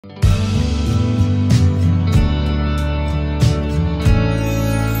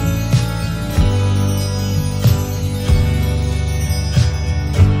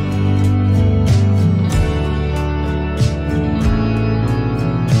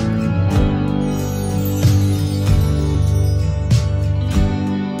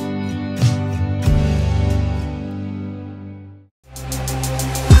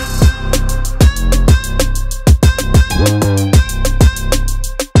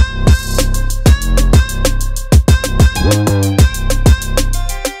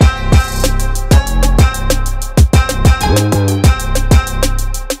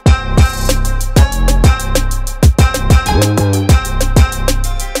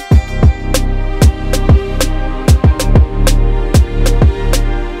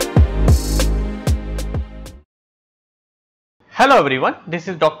Hello everyone, this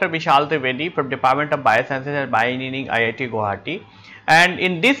is Dr. Vishal Trivedi from Department of Biosciences at Bioengineering, IIT Guwahati, and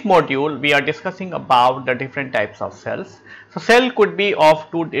in this module we are discussing about the different types of cells. So cell could be of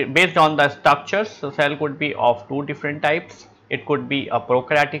based on the structures. So cell could be of two different types. It could be a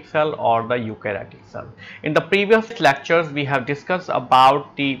prokaryotic cell or the eukaryotic cell. In the previous lectures we have discussed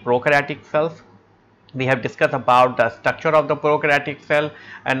about the prokaryotic cells. We have discussed about the structure of the prokaryotic cell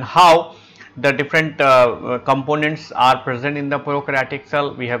and how the different components are present in the prokaryotic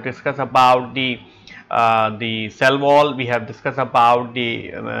cell. We have discussed about the cell wall. We have discussed about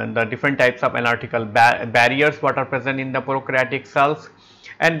the different types of analytical barriers what are present in the prokaryotic cells,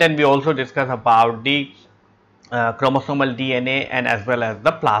 and then we also discussed about the chromosomal DNA and as well as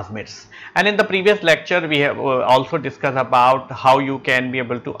the plasmids. And in the previous lecture we have also discussed about how you can be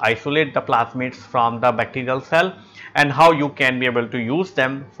able to isolate the plasmids from the bacterial cell and how you can be able to use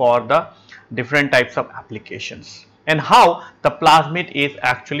them for the different types of applications, and how the plasmid is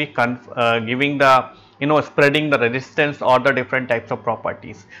actually giving the spreading the resistance or the different types of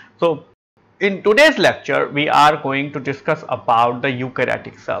properties. So in today's lecture we are going to discuss about the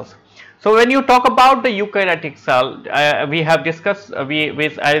eukaryotic cells. So when you talk about the eukaryotic cell, we have discussed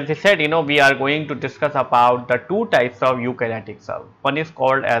as I said, we are going to discuss about the two types of eukaryotic cell. One is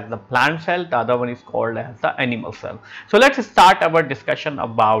called as the plant cell, the other one is called as the animal cell. So let's start our discussion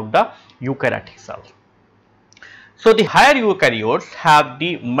about the eukaryotic cell. So the higher eukaryotes have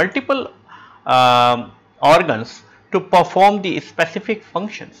the multiple organs to perform the specific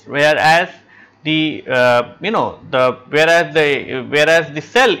functions, whereas the whereas the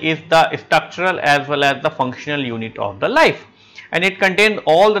cell is the structural as well as the functional unit of the life, and it contains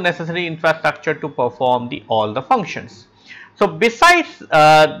all the necessary infrastructure to perform all the functions. So besides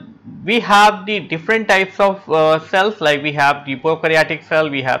we have the different types of cells, like we have the prokaryotic cell,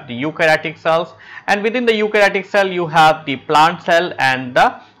 we have the eukaryotic cells, and within the eukaryotic cell you have the plant cell and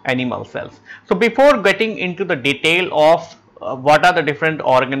the animal cells. So before getting into the detail of what are the different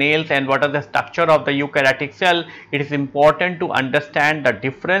organelles and what are the structure of the eukaryotic cell, it is important to understand the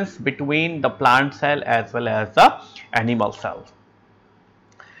difference between the plant cell as well as the animal cell.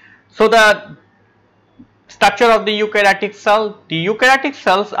 So the structure of the eukaryotic cell, the eukaryotic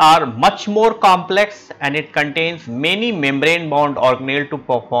cells are much more complex and it contains many membrane bound organelles to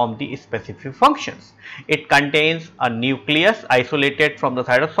perform the specific functions. It contains a nucleus isolated from the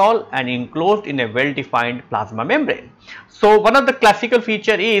cytosol and enclosed in a well defined plasma membrane. So one of the classical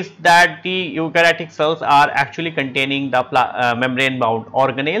feature is that the eukaryotic cells are actually containing the membrane bound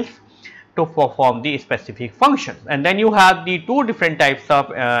organelles to perform the specific functions. And then you have the two different types of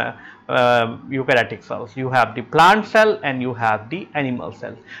eukaryotic cells. You have the plant cell and you have the animal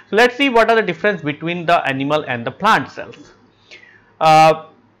cell. So let's see what are the difference between the animal and the plant cells.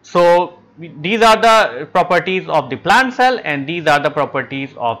 So these are the properties of the plant cell and these are the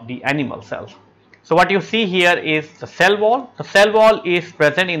properties of the animal cell. So what you see here is the cell wall. The cell wall is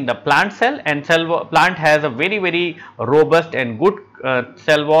present in the plant cell, and plant has a very robust and good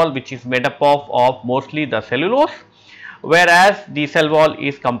cell wall which is made up of mostly the cellulose, whereas the cell wall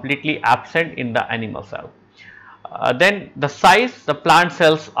is completely absent in the animal cell. Then the size, the plant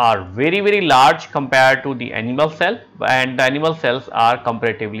cells are very large compared to the animal cell, and the animal cells are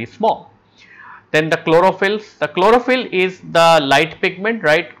comparatively small. Then the chlorophylls. The chlorophyll is the light pigment,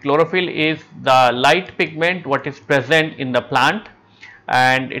 right? Chlorophyll is the light pigment what is present in the plant,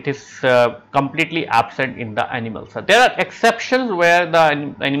 and it is completely absent in the animal cell. There are exceptions where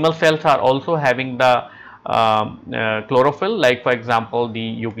the animal cells are also having the chlorophyll, like for example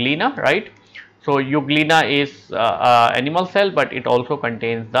the euglena, right? So euglena is animal cell, but it also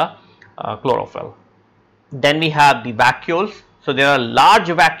contains the chlorophyll. Then we have the vacuoles. So there are large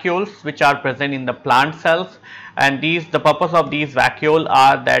vacuoles which are present in the plant cells, and the purpose of these vacuoles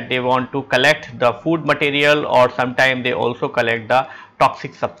are that they want to collect the food material, or sometimes they also collect the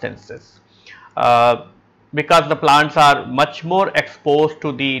toxic substances, because the plants are much more exposed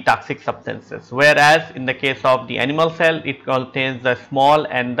to the toxic substances, whereas in the case of the animal cell it contains the small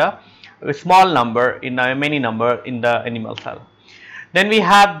and the small number in many number in the animal cell. Then we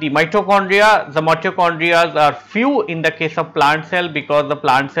have the mitochondria. The mitochondria are few in the case of plant cell because the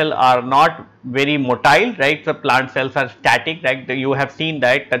plant cell are not very motile, right? The plant cells are static, right? You have seen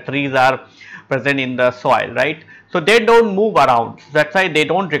that the trees are present in the soil, right? So they don't move around. That's why they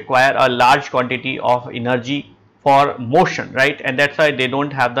don't require a large quantity of energy for motion, right? And that's why they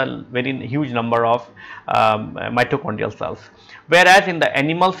don't have the very huge number of mitochondrial cells. Whereas in the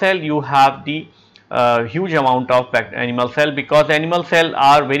animal cell you have the huge amount of animal cell, because animal cell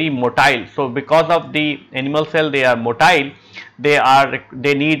are very motile. So because of the animal cell they are motile,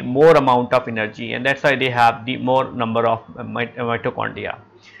 they need more amount of energy, and that's why they have the more number of mitochondria.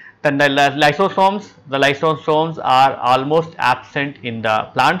 Then the lysosomes are almost absent in the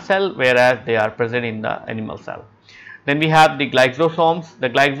plant cell, whereas they are present in the animal cell. Then we have the glycosomes. The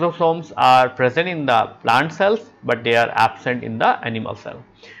glycosomes are present in the plant cells, but they are absent in the animal cell.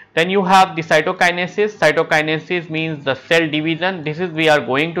 Then you have the cytokinesis. Cytokinesis means the cell division. This is we are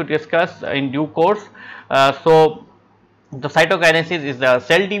going to discuss in due course. So the cytokinesis is the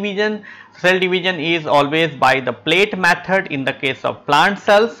cell division. Cell division is always by the plate method in the case of plant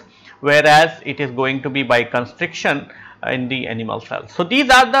cells, whereas it is going to be by constriction in the animal cell. So these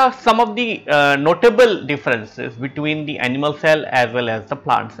are some of the notable differences between the animal cell as well as the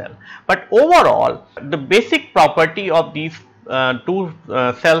plant cell. But overall, the basic property of these two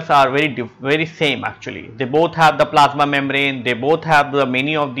cells are very same actually. They both have the plasma membrane, they both have the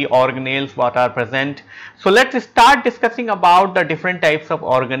many of the organelles what are present. So let's start discussing about the different types of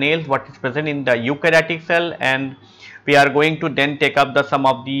organelles what is present in the eukaryotic cell, and we are going to then take up the some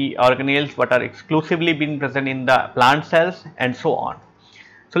of the organelles what are exclusively being present in the plant cells and so on.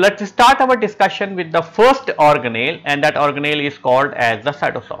 So let's start our discussion with the first organelle, and that organelle is called as the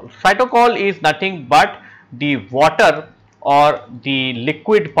cytosol. Cytosol is nothing but the water or the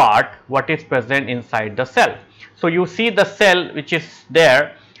liquid part what is present inside the cell. So you see the cell which is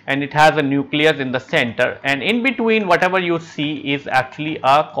there, and it has a nucleus in the center, and in between whatever you see is actually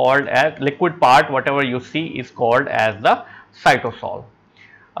called as liquid part. Whatever you see is called as the cytosol.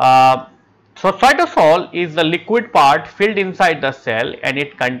 So cytosol is the liquid part filled inside the cell, and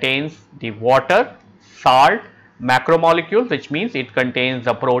it contains the water, salt, macromolecules, which means it contains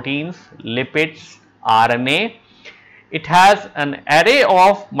the proteins, lipids, RNA. It has an array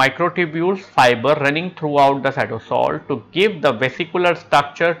of microtubules fiber running throughout the cytosol to give the vesicular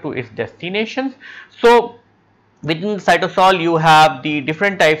structure to its destinations. So within the cytosol you have the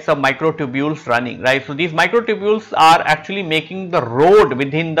different types of microtubules running, right? So these microtubules are actually making the road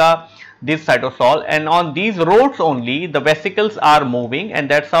within this cytosol, and on these roads only the vesicles are moving,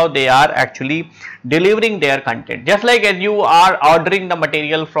 and that's how they are actually delivering their content. Just like as you are ordering the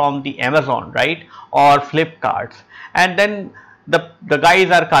material from the Amazon, right, or Flipkarts, and then the guys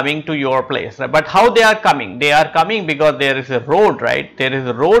are coming to your place, right? But how they are coming? They are coming because there is a road, right? There is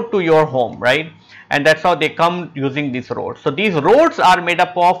a road to your home, right? And that's how they come using this road. So these roads are made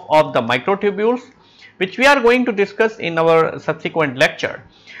up of the microtubules, which we are going to discuss in our subsequent lecture.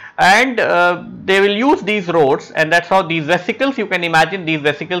 And they will use these roads, and that's how these vesicles, you can imagine these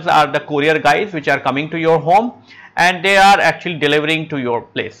vesicles are the courier guys which are coming to your home, and they are actually delivering to your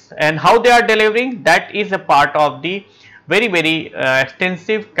place. And how they are delivering, that is a part of the very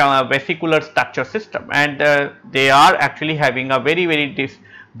extensive vesicular structure system, and they are actually having a very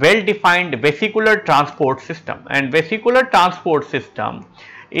well defined vesicular transport system, and vesicular transport system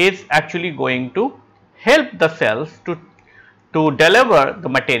is actually going to help the cells to deliver the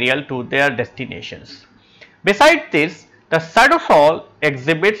material to their destinations. Besides this, the cytosol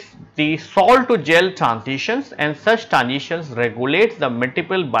exhibits the salt to gel transitions, and such transitions regulates the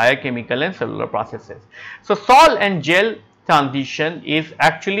multiple biochemical and cellular processes. So salt and gel transition is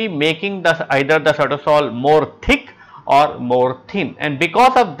actually making either the cytosol more thick or more thin, and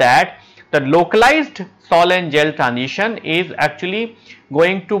because of that the localized salt and gel transition is actually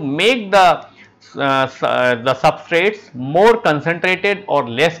going to make the substrates more concentrated or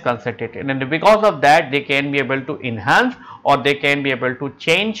less concentrated, and because of that they can be able to enhance or they can be able to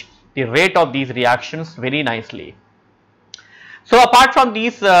change the rate of these reactions very nicely. So apart from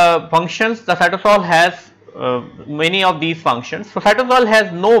these functions, the cytosol has many of these functions. So cytosol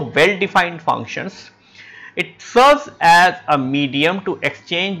has no well defined functions. It serves as a medium to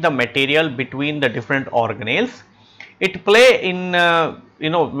exchange the material between the different organelles. It play in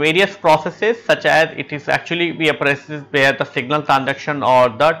various processes, such as it is actually be a process where the signal transduction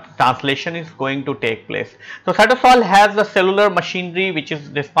or the translation is going to take place. So cytosol has the cellular machinery which is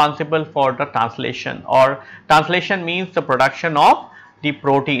responsible for the translation, or translation means the production of the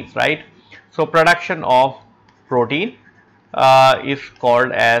proteins, right? So production of protein is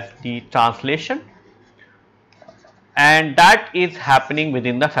called as the translation, and that is happening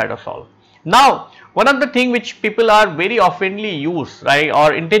within the cytosol. Now one of the thing which people are very oftenly use, right,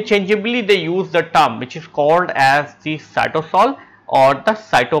 or interchangeably they use the term which is called as the cytosol or the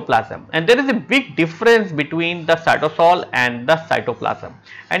cytoplasm, and there is a big difference between the cytosol and the cytoplasm,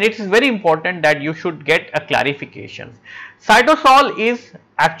 and it is very important that you should get a clarification. Cytosol is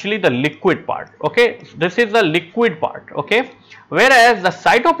actually the liquid part, okay, so this is the liquid part, okay, whereas the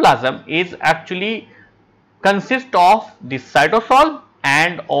cytoplasm is actually consists of the cytosol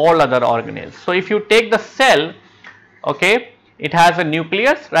and all other organelles. So if you take the cell, okay, it has a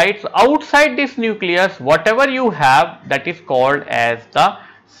nucleus, right? So outside this nucleus, whatever you have, that is called as the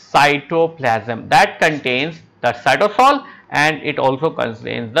cytoplasm, that contains the cytosol, and it also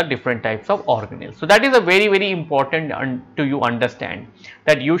contains the different types of organelles. So that is a very important to you understand,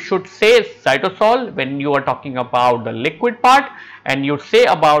 that you should say cytosol when you are talking about the liquid part, and you say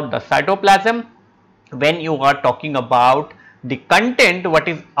about the cytoplasm when you are talking about the content what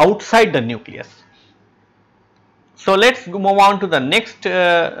is outside the nucleus. So let's move on to the next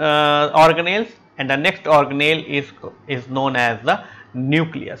organelles, and the next organelle is known as the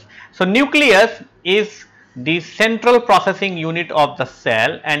nucleus. So nucleus is the central processing unit of the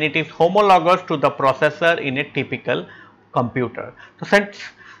cell, and it is homologous to the processor in a typical computer. So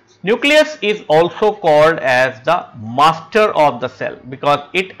nucleus is also called as the master of the cell, because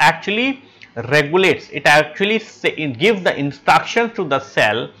it actually regulates, it actually gives the instructions to the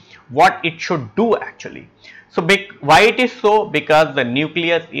cell what it should do actually. So why it is so? Because the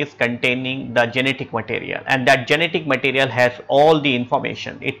nucleus is containing the genetic material, and that genetic material has all the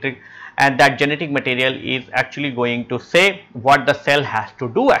information, and that genetic material is actually going to say what the cell has to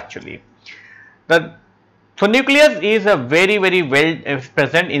do actually. So nucleus is a very well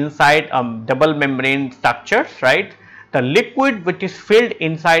present inside double membrane structures, right? The liquid which is filled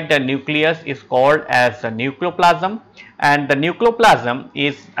inside the nucleus is called as the nucleoplasm, and the nucleoplasm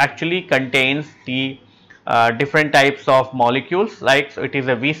is actually contains the different types of molecules, like so it is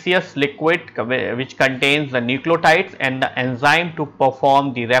a viscous liquid which contains the nucleotides and the enzyme to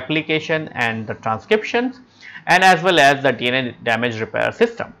perform the replication and the transcriptions, and as well as the DNA damage repair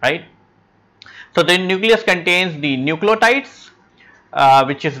system, right? So the nucleus contains the nucleotides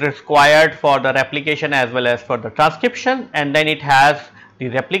which is required for the replication as well as for the transcription, and then it has the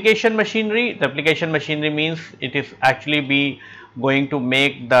replication machinery. Replication machinery means it is actually going to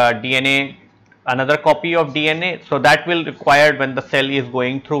make the DNA, another copy of DNA, so that will required when the cell is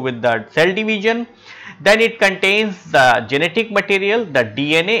going through with the cell division. Then it contains the genetic material, the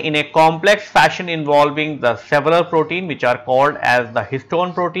DNA, in a complex fashion involving the several proteins which are called as the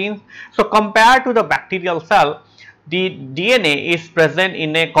histone proteins. So compared to the bacterial cell, the DNA is present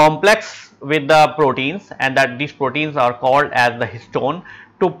in a complex with the proteins, and that these proteins are called as the histone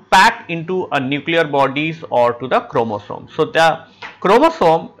to pack into a nuclear bodies or to the chromosome. So the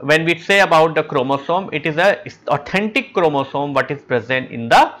chromosome, when we say about the chromosome, it is a authentic chromosome what is present in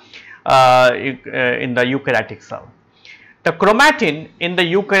the eukaryotic cell. The chromatin in the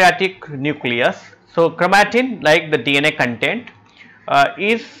eukaryotic nucleus, so chromatin, like the DNA content,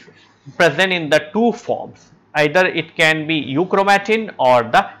 is present in the two forms. Either it can be euchromatin or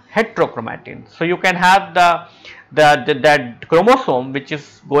the heterochromatin. So you can have that chromosome which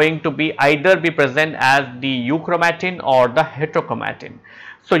is going to be either be present as the euchromatin or the heterochromatin.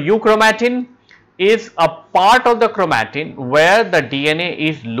 So euchromatin is a part of the chromatin where the DNA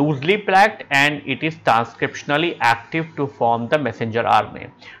is loosely packed and it is transcriptionally active to form the messenger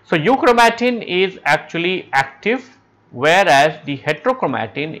RNA. So euchromatin is actually active, whereas the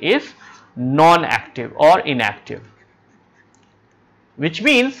heterochromatin is non-active or inactive, which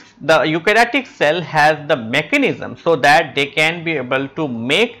means the eukaryotic cell has the mechanism so that they can be able to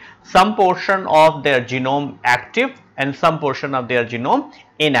make some portion of their genome active and some portion of their genome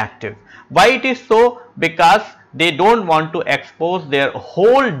inactive. Why it is so? Because they don't want to expose their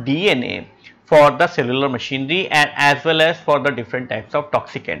whole DNA for the cellular machinery and as well as for the different types of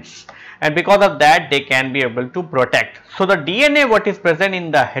toxicants, and because of that they can be able to protect. So the DNA what is present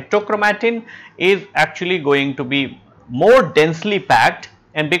in the heterochromatin is actually going to be more densely packed,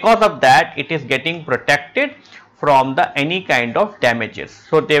 and because of that it is getting protected from the any kind of damages.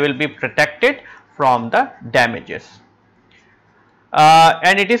 So they will be protected from the damages.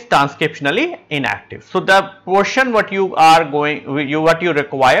 And it is transcriptionally inactive. So the portion what you are what you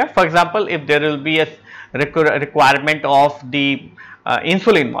require, for example, if there will be a requirement of the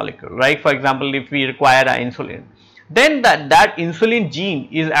insulin molecule, right? For example, if we require insulin, then that insulin gene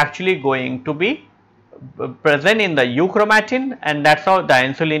is actually going to be present in the euchromatin, and that's how the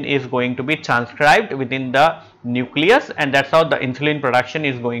insulin is going to be transcribed within the nucleus, and that's how the insulin production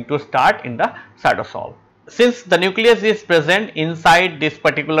is going to start in the cytosol. Since the nucleus is present inside this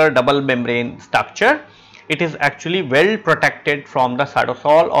particular double membrane structure, it is actually well protected from the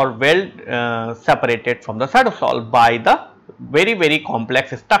cytosol or well separated from the cytosol by the very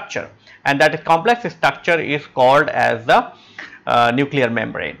complex structure, and that complex structure is called as the nuclear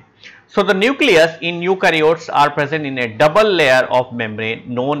membrane. So the nucleus in eukaryotes are present in a double layer of membrane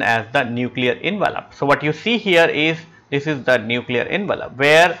known as the nuclear envelope. So what you see here is, this is the nuclear envelope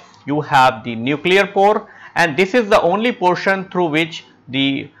where you have the nuclear pore, and this is the only portion through which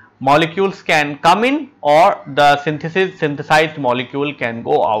the molecules can come in or the synthesized molecule can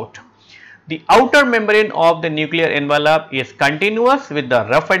go out. The outer membrane of the nuclear envelope is continuous with the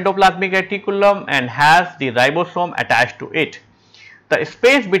rough endoplasmic reticulum and has the ribosome attached to it. The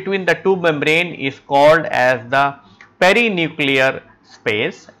space between the two membranes is called as the perinuclear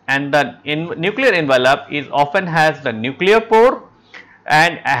space, and the nuclear envelope is often has the nuclear pore,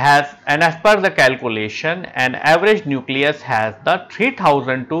 and as per the calculation, an average nucleus has the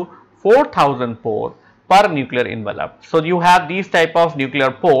 3000 to 4000 pore per nuclear envelope. So you have these type of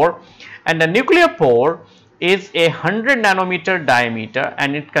nuclear pore, and the nuclear pore is a 100 nanometer diameter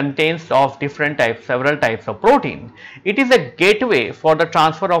and it contains of several types of protein. It is a gateway for the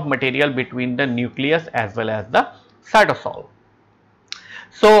transfer of material between the nucleus as well as the cytosol.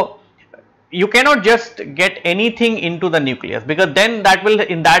 So you cannot just get anything into the nucleus, because then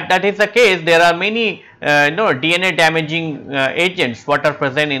that is the case, there are many DNA damaging agents what are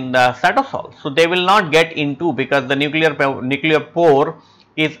present in the cytosol. So they will not get into, because the nuclear pore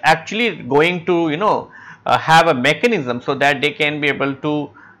is actually going to have a mechanism so that they can be able to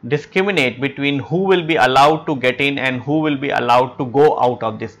discriminate between who will be allowed to get in and who will be allowed to go out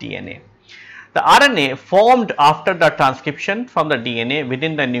of this DNA. The RNA formed after the transcription from the DNA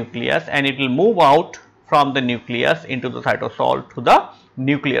within the nucleus, and it will move out from the nucleus into the cytosol to the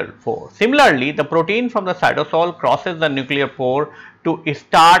nuclear pore. Similarly, the protein from the cytosol crosses the nuclear pore to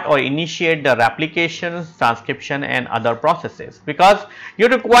start or initiate the replication, transcription and other processes, because you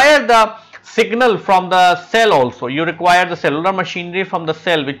require the signal from the cell also. You require the cellular machinery from the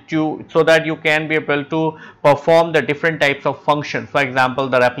cell so that you can be able to perform the different types of functions, for example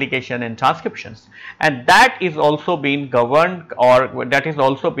the replication and transcriptions, and that is also being governed, or that is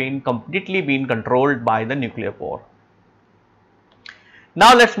also being completely being controlled by the nuclear pore.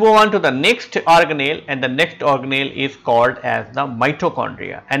 Now let us move on to the next organelle, and the next organelle is called as the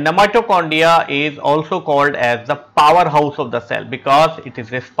mitochondria, and the mitochondria is also called as the powerhouse of the cell because it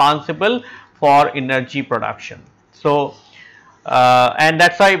is responsible for energy production. So and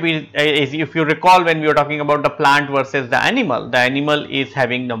that is why if you recall, when we were talking about the plant versus the animal is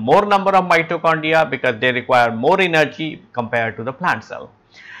having the more number of mitochondria because they require more energy compared to the plant cell.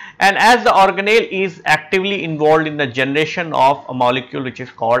 And as the organelle is actively involved in the generation of a molecule which is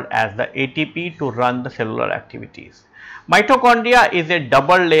called as the ATP to run the cellular activities. Mitochondria is a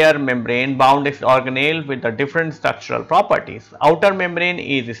double layer membrane bound organelle with the different structural properties. Outer membrane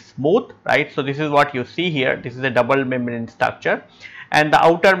is smooth, right? So this is what you see here. This is a double membrane structure, and the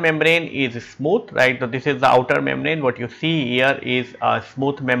outer membrane is smooth, right? So this is the outer membrane. What you see here is a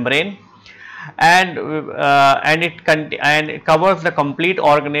smooth membrane. And it covers the complete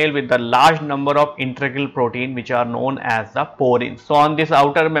organelle with the large number of integral protein which are known as the porins. So on this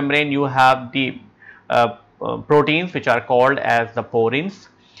outer membrane you have the proteins which are called as the porins,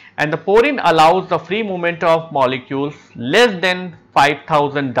 and the porin allows the free movement of molecules less than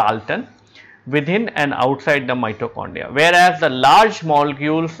 5000 Dalton within and outside the mitochondria, whereas the large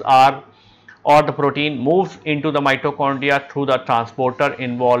molecules or the protein moves into the mitochondria through the transporter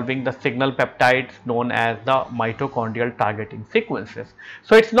involving the signal peptides known as the mitochondrial targeting sequences.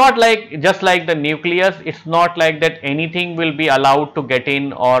 So it is not like just like the nucleus, it is not like that anything will be allowed to get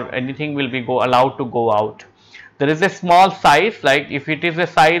in or anything will be allowed to go out. There is a small size, like if it is a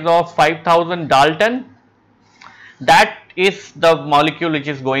size of 5000 Dalton, that is the molecule which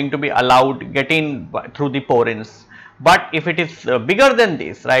is going to be allowed get in through the porins. But if it is bigger than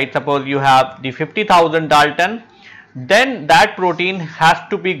this, right, suppose you have the 50,000 Dalton, then that protein has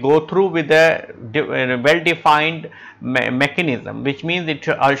to be go through with a well defined mechanism, which means it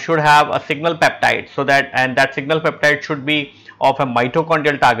should have a signal peptide, so that signal peptide should be of a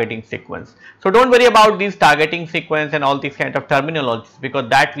mitochondrial targeting sequence. So don't worry about these targeting sequence and all these kind of terminologies, because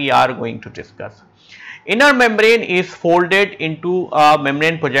that we are going to discuss. Inner membrane is folded into a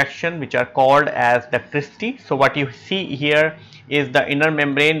membrane projection which are called as the cristae. So what you see here is the inner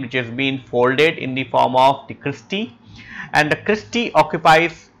membrane which is being folded in the form of the cristae, and the cristae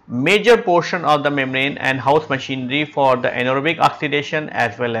occupies major portion of the membrane and house machinery for the anaerobic oxidation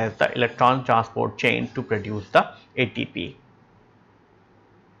as well as the electron transport chain to produce the ATP.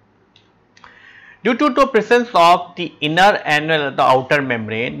 Due to the presence of the inner and the outer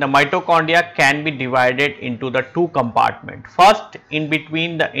membrane, the mitochondria can be divided into the two compartments. First, in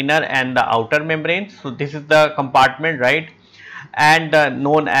between the inner and the outer membrane. So this is the compartment, right, and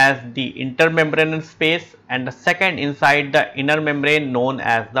known as the intermembranous space, and the second inside the inner membrane known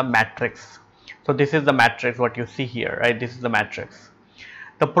as the matrix. So this is the matrix what you see here, right, this is the matrix.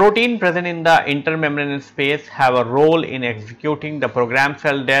 The protein present in the intermembranous space have a role in executing the programmed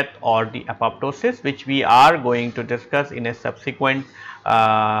cell death or the apoptosis, which we are going to discuss in a subsequent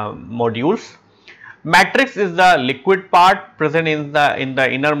modules. Matrix is the liquid part present in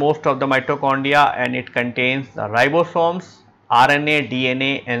the innermost of the mitochondria, and it contains the ribosomes, RNA,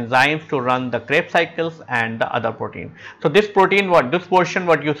 DNA, enzymes to run the Krebs cycles and the other protein. So this protein, this portion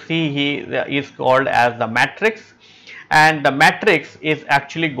what you see here is called as the matrix, and the matrix is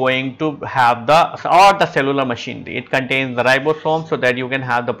actually going to have the cellular machinery. It contains the ribosome so that you can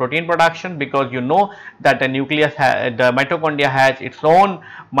have the protein production, because you know that the nucleus, the mitochondria has its own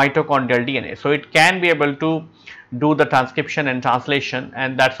mitochondrial DNA. So it can be able to do the transcription and translation,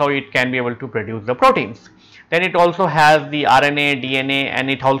 and that's how it can be able to produce the proteins. Then it also has the RNA, DNA, and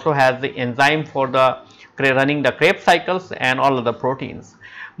it also has the enzyme for the running the Krebs cycles and all of the proteins.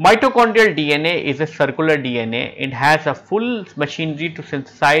 Mitochondrial DNA is a circular DNA. It has a full machinery to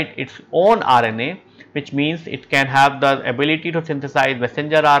synthesize its own RNA, which means it can have the ability to synthesize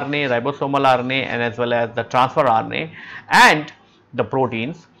messenger RNA, ribosomal RNA, and as well as the transfer RNA and the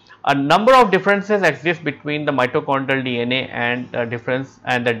proteins. A number of differences exist between the mitochondrial DNA and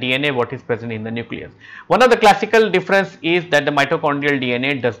the DNA what is present in the nucleus. One of the classical difference is that the mitochondrial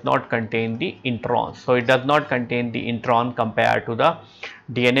DNA does not contain the introns. So it does not contain the intron compared to the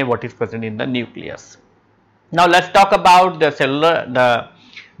DNA what is present in the nucleus. Now let's talk about the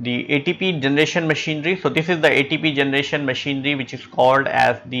the ATP generation machinery. So this is the ATP generation machinery, which is called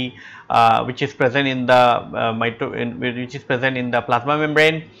as the which is present in the which is present in the plasma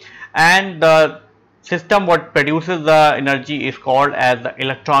membrane, and the system what produces the energy is called as the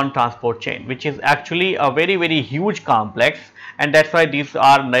electron transport chain, which is actually a very huge complex, and that's why these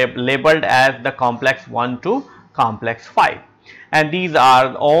are labeled as the complex 1 to complex 5, and these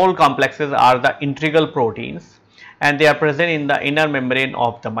are all complexes are the integral proteins, and they are present in the inner membrane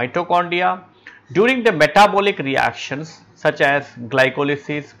of the mitochondria. During the metabolic reactions such as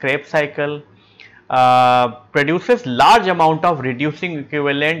glycolysis, Krebs cycle produces large amount of reducing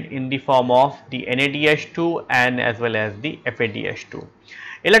equivalent in the form of the NADH2 and as well as the FADH2.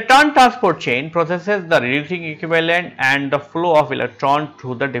 Electron transport chain processes the reducing equivalent and the flow of electron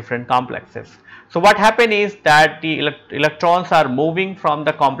through the different complexes. So what happens is that the electrons are moving from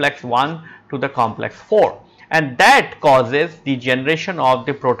the complex 1 to the complex 4, and that causes the generation of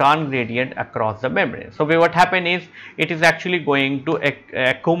the proton gradient across the membrane. So what happens is it is actually going to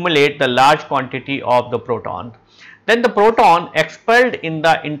accumulate the large quantity of the proton. Then the proton expelled in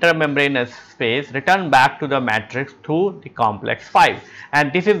the intermembranous space return back to the matrix through the complex 5,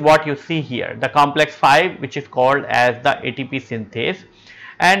 and this is what you see here, the complex 5, which is called as the ATP synthase.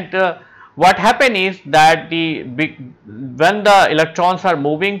 And what happens is that when the electrons are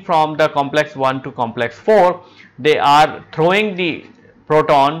moving from the complex 1 to complex 4, they are throwing the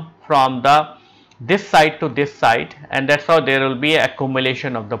proton from this side to this side, and that's how there will be an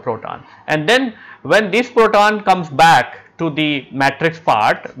accumulation of the proton. And then when this proton comes back to the matrix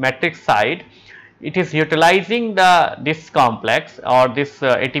side, it is utilizing this complex or this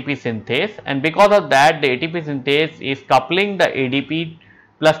ATP synthase, and because of that the ATP synthase is coupling the ADP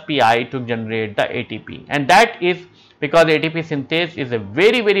plus Pi to generate the ATP, and that is because ATP synthase is a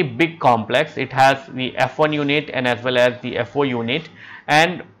very big complex. It has the F1 unit and as well as the FO unit,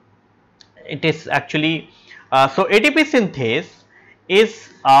 and it is actually so ATP synthase is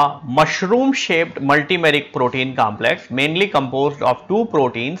a mushroom shaped multimeric protein complex mainly composed of two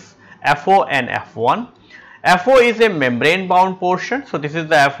proteins, FO and F1. FO is a membrane bound portion, so this is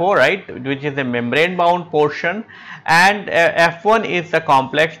the FO, right, which is a membrane bound portion, and F1 is the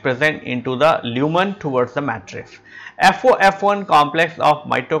complex present into the lumen towards the matrix. FO-F1 complex of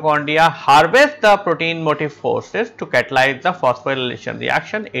mitochondria harvest the protein motive forces to catalyze the phosphorylation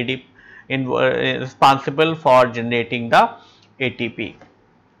reaction responsible for generating the ATP.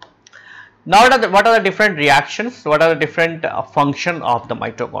 Now what are the different reactions, what are the different function of the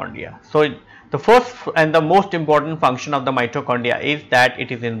mitochondria? So the first and the most important function of the mitochondria is that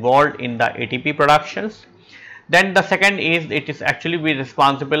it is involved in the ATP productions. Then the second is it is actually be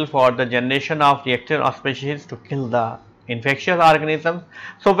responsible for the generation of reactive species to kill the infectious organism.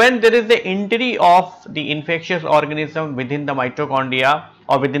 So when there is the entry of the infectious organism within the mitochondria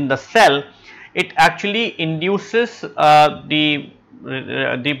or within the cell, it actually induces the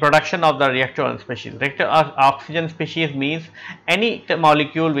production of the reactive species. Reactive oxygen species means any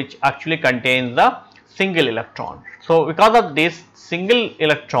molecule which actually contains the single electron. So because of this single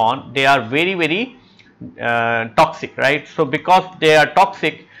electron, they are very toxic, right? So because they are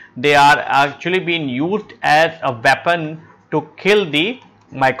toxic, they are actually being used as a weapon to kill the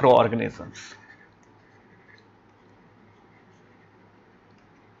microorganisms.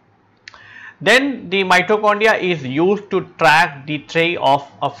 Then the mitochondria is used to track the tree of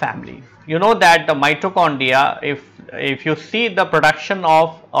a family. You know that the mitochondria, if if you see the production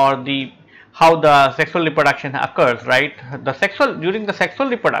of, or the how the sexual reproduction occurs, right? During the sexual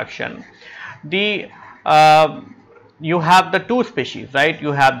reproduction, the you have the two species, right?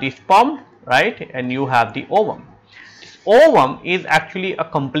 You have the sperm, right, and you have the ovum. Ovum is actually a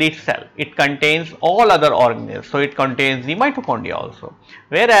complete cell. It contains all other organelles, so it contains the mitochondria also,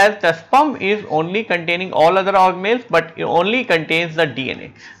 whereas the sperm is only containing all other organelles, but it only contains the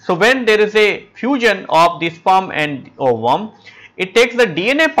DNA. So when there is a fusion of the sperm and ovum, it takes the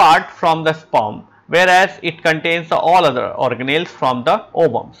DNA part from the sperm, whereas it contains the all other organelles from the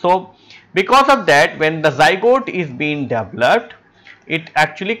ovum. So because of that, when the zygote is being developed, it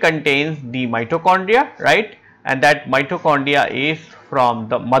actually contains the mitochondria, right? And that mitochondria is from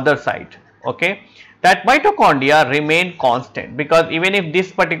the mother side. Okay, that mitochondria remain constant, because even if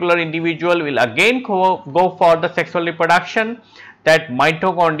this particular individual will again go for the sexual reproduction, that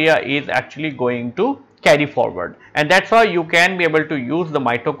mitochondria is actually going to carry forward, and that's why you can be able to use the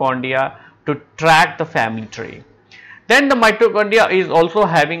mitochondria to track the family tree. Then the mitochondria is also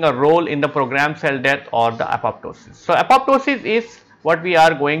having a role in the programmed cell death or the apoptosis. So apoptosis is what we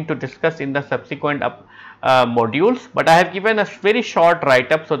are going to discuss in the subsequent modules, but I have given a very short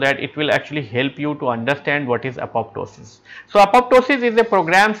write up so that it will actually help you to understand what is apoptosis. So apoptosis is a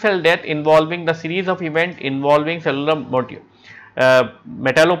programmed cell death involving the series of events involving cellular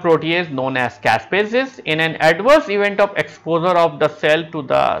metalloprotease known as caspases. In an adverse event of exposure of the cell to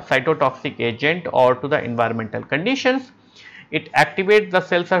the cytotoxic agent or to the environmental conditions, it activates the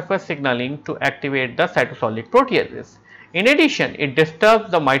cell surface signaling to activate the cytosolic proteases. In addition, it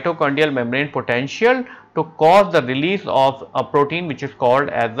disturbs the mitochondrial membrane potential to cause the release of a protein which is called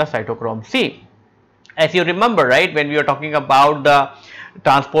as the cytochrome C. As you remember, right, when we were talking about the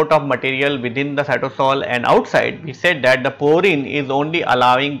transport of material within the cytosol and outside, we said that the porine is only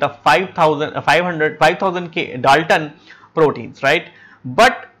allowing the 5,000 Dalton proteins, right?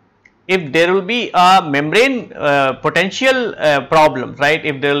 But if there will be a membrane potential problems, right,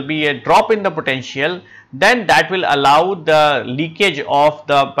 if there will be a drop in the potential, then that will allow the leakage of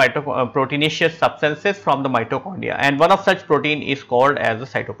the proteinaceous substances from the mitochondria, and one of such protein is called as the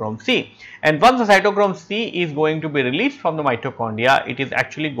cytochrome C. And once the cytochrome C is going to be released from the mitochondria, it is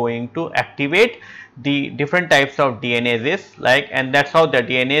actually going to activate the different types of DNases, and that's how the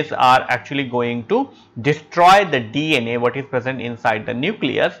DNases are actually going to destroy the DNA what is present inside the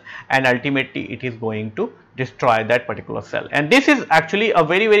nucleus, and ultimately it is going to destroy that particular cell. And this is actually a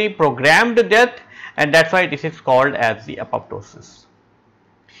very, very programmed death, and that's why this is called as the apoptosis.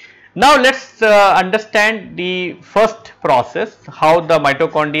 Now let's understand the first process, how the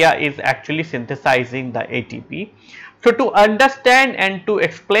mitochondria is actually synthesizing the ATP. So to understand and to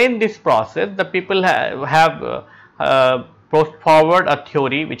explain this process, the people have put forward a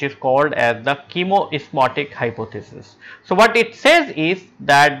theory which is called as the chemoosmotic hypothesis. So what it says is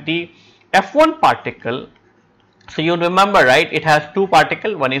that the F1 particle, so you remember, right, it has two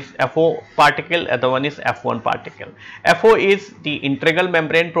particles, one is FO particle, other one is F1 particle. FO is the integral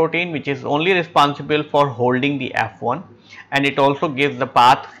membrane protein which is only responsible for holding the F1, and it also gives the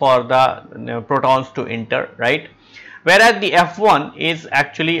path for the protons to enter, right? Whereas the F1 is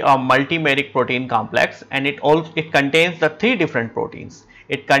actually a multimeric protein complex, and it contains the three different proteins.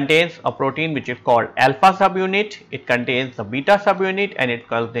 It contains a protein which is called alpha subunit, it contains the beta subunit, and it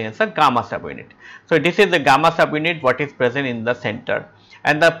contains a gamma subunit. So this is the gamma subunit what is present in the center,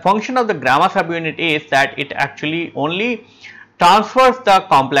 and the function of the gamma subunit is that it actually only transfers the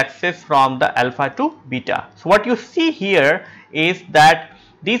complexes from the alpha to beta. So what you see here is that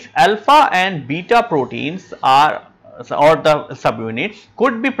these alpha and beta proteins are, or the subunits,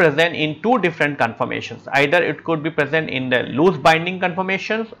 could be present in two different conformations. Either it could be present in the loose binding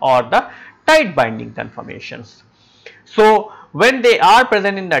conformations or the tight binding conformations. So when they are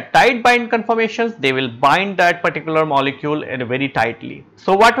present in the tight bind conformations, they will bind that particular molecule very tightly.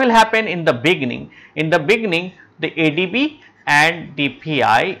 So what will happen in the beginning? In the beginning, the ADP and the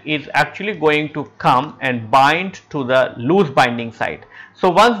PI is actually going to come and bind to the loose binding side. So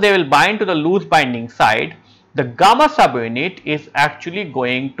once they will bind to the loose binding side, the gamma subunit is actually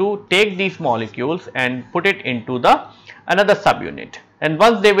going to take these molecules and put it into the another subunit, and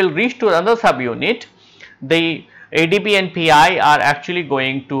once they will reach to another subunit, the ADP and PI are actually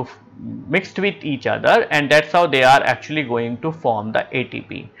going to mixed with each other, and that's how they are actually going to form the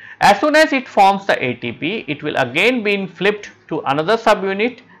ATP. As soon as it forms the ATP, it will again be flipped to another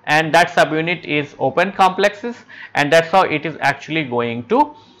subunit, and that subunit is open complexes, and that's how it is actually going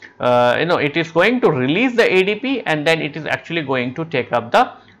to it is going to release the ADP, and then it is actually going to take up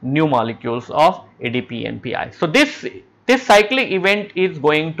the new molecules of ADP and PI. So this cyclic event is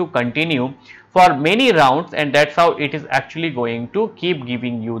going to continue for many rounds, and that's how it is actually going to keep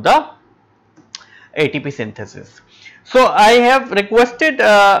giving you the ATP synthesis. So I have requested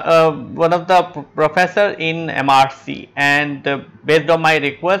one of the professor in MRC, and based on my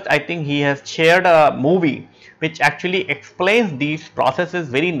request, I think he has shared a movie which actually explains these processes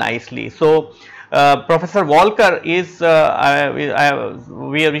very nicely. So Professor Walker is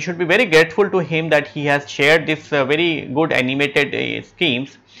we should be very grateful to him that he has shared this very good animated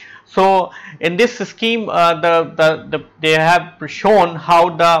schemes. So in this scheme, they have shown how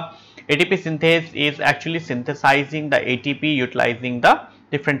the ATP synthase is actually synthesizing the ATP utilizing the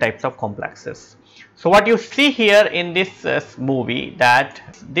different types of complexes. So what you see here in this movie, that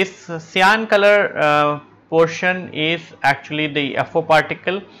this cyan color portion is actually the FO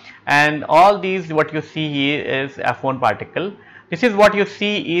particle, and all these what you see here is F1 particle. This is what you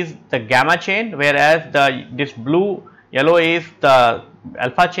see is the gamma chain, whereas this blue yellow is the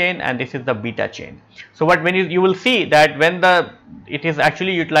alpha chain, and this is the beta chain. So what when you will see that when it is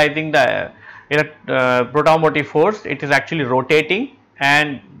actually utilizing the proton motive force, it is actually rotating,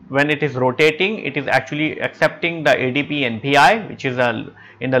 and when it is rotating, it is actually accepting the ADP and PI, which is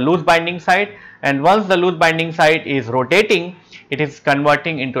in the loose binding site, and once the loose binding site is rotating, it is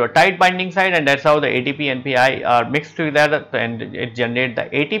converting into a tight binding site, and that's how the ATP and PI are mixed together and it generates the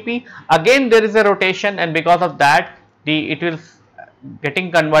ATP. Again there is a rotation, and because of that it is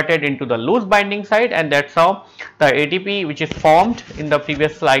getting converted into the loose binding site, and that's how the ATP which is formed in the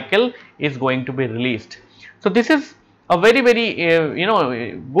previous cycle is going to be released. So this is a very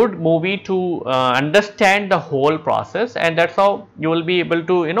good movie to understand the whole process, and that's how you will be able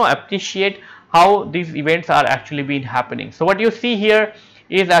to appreciate how these events are actually been happening. So what you see here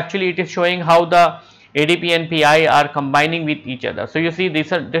is actually it is showing how the ADP and PI are combining with each other. So you see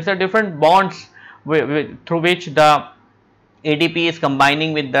these are different bonds through which the ADP is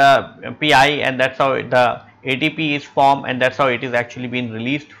combining with the PI, and that's how the ATP is formed, and that's how it is actually being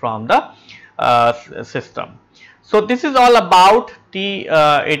released from the system. So this is all about the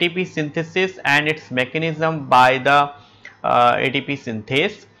ATP synthesis and its mechanism by the ATP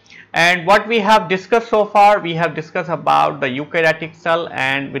synthase. And what we have discussed so far, we have discussed about the eukaryotic cell,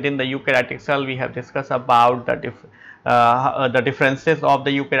 and within the eukaryotic cell we have discussed about the differences of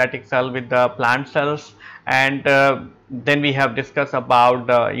the eukaryotic cell with the plant cells, and then we have discussed about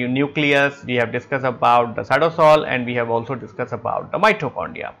the nucleus, we have discussed about the cytosol, and we have also discussed about the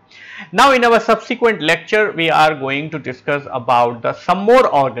mitochondria. Now in our subsequent lecture we are going to discuss about some more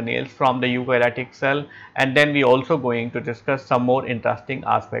organelles from the eukaryotic cell, and then we also going to discuss some more interesting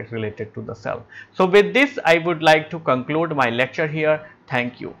aspects related to the cell. So with this I would like to conclude my lecture here.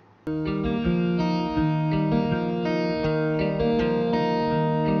 Thank you.